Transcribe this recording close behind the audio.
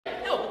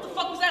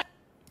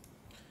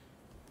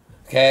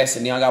Okay, so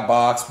Neon got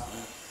boxed.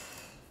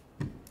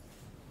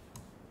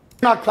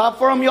 Not clap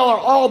for him. Y'all are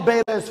all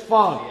beta as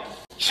fuck.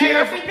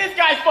 Cheer. Hey, this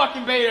guy's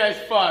fucking beta as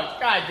fuck.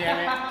 God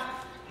damn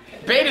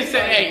it. Beta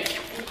said, hey.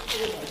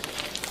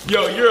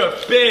 Yo, you're a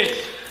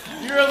bitch.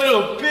 You're a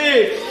little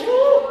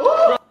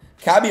bitch.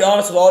 Can I be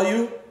honest with all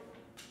you?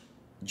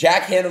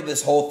 Jack handled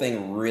this whole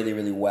thing really,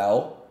 really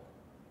well.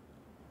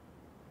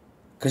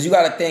 Because you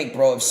got to think,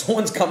 bro, if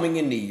someone's coming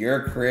into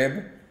your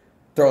crib,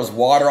 throws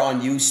water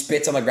on you,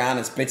 spits on the ground,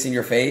 and spits in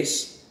your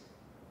face,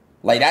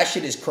 like, that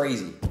shit is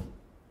crazy.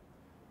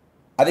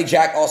 I think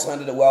Jack also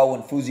handled it well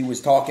when Fousey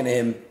was talking to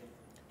him.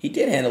 He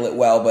did handle it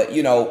well, but,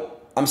 you know,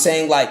 I'm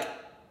saying, like,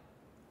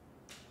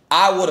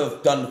 I would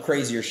have done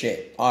crazier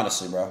shit,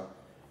 honestly, bro.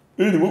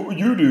 Hey, what would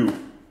you do?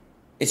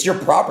 It's your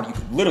property. You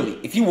could literally,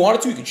 if you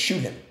wanted to, you could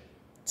shoot him.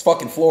 It's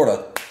fucking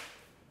Florida.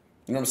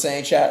 You know what I'm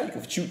saying, chat?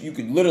 You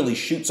could literally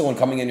shoot someone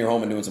coming in your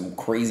home and doing some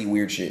crazy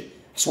weird shit.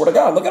 I swear to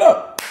God, look it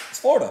up. It's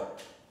Florida.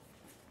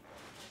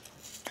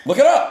 Look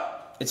it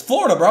up. It's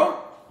Florida, bro.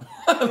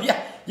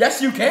 Yeah,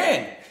 yes, you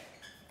can.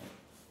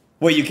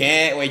 Wait, you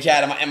can't? Wait,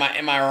 chat,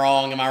 am I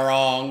wrong? Am I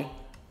wrong?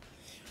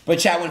 But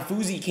chat, when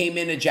Fousey came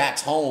into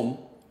Jack's home,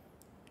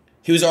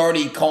 he was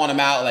already calling him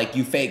out like,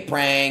 you fake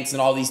pranks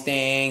and all these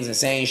things and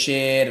saying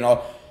shit and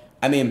all.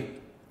 I mean,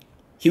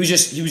 he was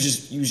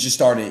just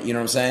starting it, you know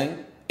what I'm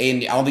saying?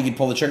 And I don't think he'd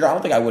pull the trigger. I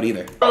don't think I would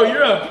either. Bro,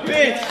 you're a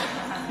bitch.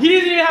 He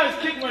doesn't even have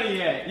his kick money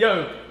yet.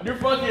 Yo, you're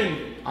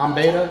fucking... I'm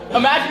beta.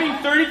 Imagine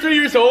being 33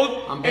 years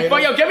old. I'm beta.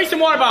 And yo, get me some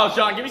water bottles,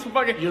 John. Give me some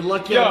fucking... You're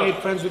lucky I made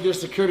friends with your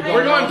security guard.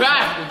 We're going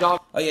back.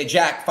 Oh yeah,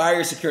 Jack, fire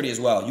your security as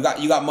well. You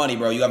got money,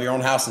 bro. You have your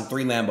own house and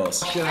 3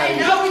 Lambos. Hey,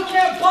 no, we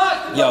can't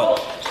bust. Yo,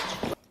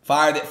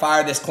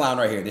 fire this clown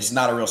right here. This is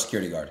not a real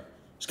security guard.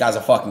 This guy's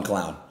a fucking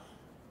clown.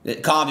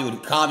 Comedy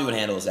would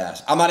handle his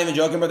ass. I'm not even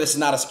joking, bro. This is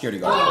not a security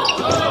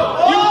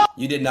guard.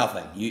 You did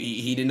nothing.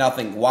 He did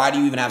nothing. Why do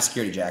you even have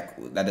security, Jack?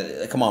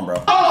 Come on,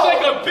 bro. I was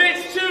like a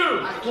bitch too.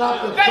 I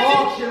slapped the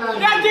dog shit out of you.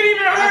 That didn't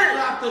even hurt. I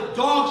slapped the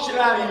dog shit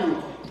out of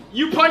you.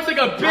 You punched like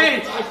a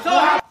bitch. I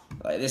saw it.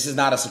 Like, this is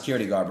not a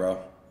security guard, bro.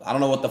 I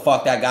don't know what the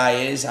fuck that guy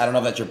is. I don't know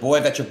if that's your boy.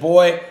 If that's your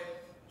boy,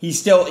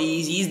 he's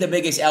the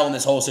biggest L in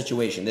this whole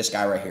situation. This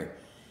guy right here.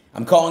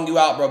 I'm calling you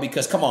out, bro,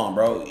 because come on,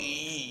 bro.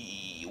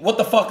 What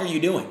the fuck are you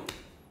doing?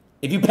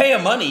 If you pay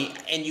him money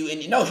and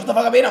you know, shut the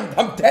fuck up, man.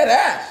 I'm dead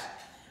ass.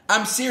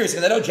 I'm serious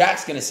because I know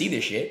Jack's gonna see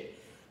this shit.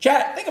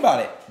 Chat, think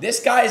about it.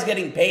 This guy is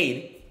getting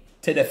paid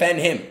to defend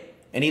him,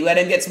 and he let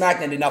him get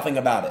smacked and did nothing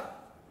about it.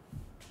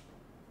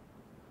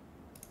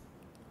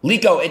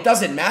 Lico, it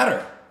doesn't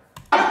matter.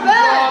 I'm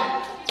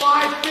bad.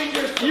 5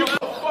 fingers. You have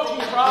a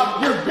fucking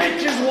problem. Your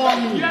bitches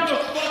want me. You have a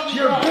fucking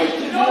Your problem.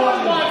 bitches No want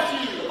one me. wants you.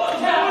 No one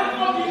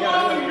fucking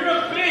wants you. You're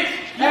a bitch.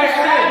 You have a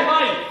sad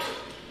life.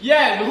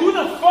 Yeah, who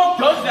the fuck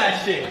does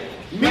that shit?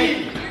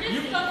 Me.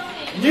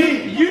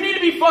 You need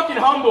to be fucking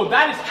humble.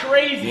 That is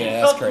crazy.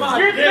 Yeah, that's crazy.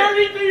 You're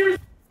 33 years.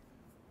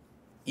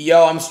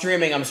 Yo, I'm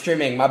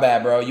streaming. My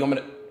bad, bro. You want me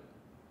to...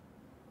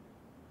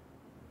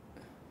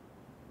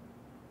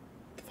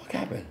 What the fuck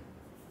happened?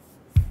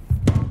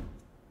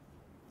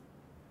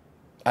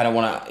 I don't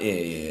want to...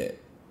 Yeah.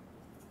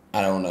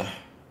 I don't want to...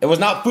 It was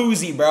not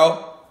Fousey,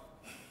 bro.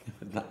 It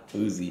was not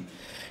Fousey.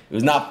 It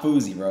was not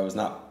Fousey, bro. It was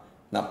not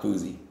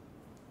Fousey.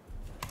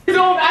 You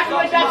don't act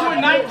like that to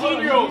a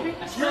 19-year-old.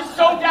 You're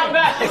so down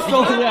bad.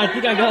 I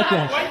think I got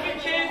that. Wife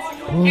and kids,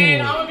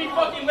 and I'm gonna be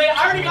fucking late.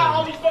 I already got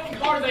all these fucking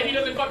cars that he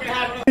doesn't fucking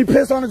have. He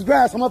pissed on his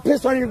grass. I'm gonna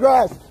piss on your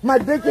grass. My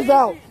dick is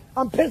out.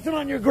 I'm pissing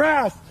on your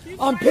grass.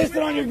 I'm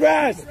pissing on your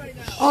grass.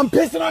 I'm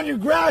pissing on your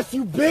grass,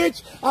 you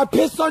bitch. I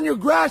pissed on your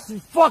grass, you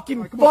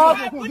fucking fuck.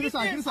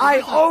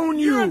 I own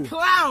you. You're a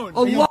clown.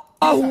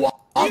 Allahu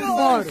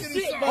Akbar.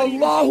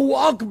 Allahu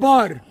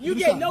Akbar. You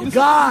get no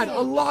God,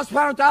 Allah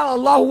subhanahu wa ta'ala,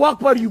 Allahu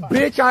Akbar, you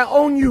bitch. I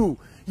own you.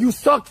 You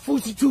sucked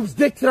Fousey Tube's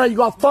dick today. You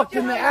got fucked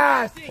in the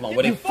ass. Come on,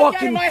 what you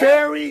fucking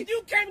fairy.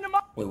 You came to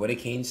my... Wait, what did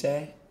Kane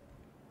say?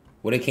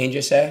 What did Kane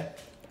just say?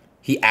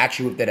 He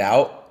actually whipped it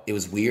out? It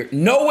was weird.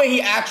 No way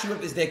he actually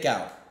whipped his dick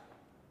out.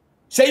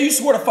 Say you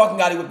swear to fucking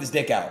God he whipped his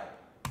dick out.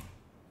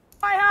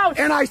 My house.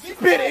 And I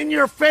spit in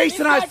your face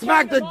and I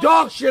smacked the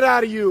dog shit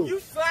out of you. You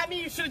slapped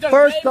me, you should have done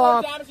First way more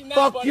off, damage than that,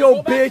 fuck buddy. your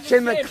Go back to bitch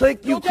and the gym.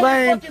 clique you Go get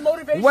claim. fucking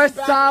motivation West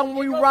back. side when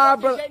we Go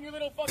rob fucking her. get your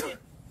little fucking...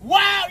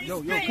 Wow,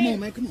 you spitting. Come on,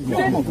 man.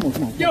 Come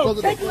on. Yo,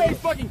 take away his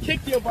fucking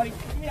kick deal, buddy.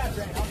 Give me that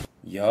drink.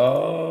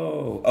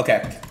 Yo.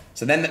 Okay.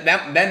 So then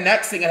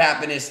next thing that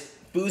happened is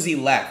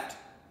Fousey left,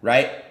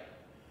 right?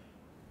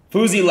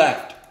 Fousey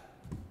left.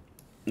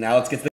 Now let's get to the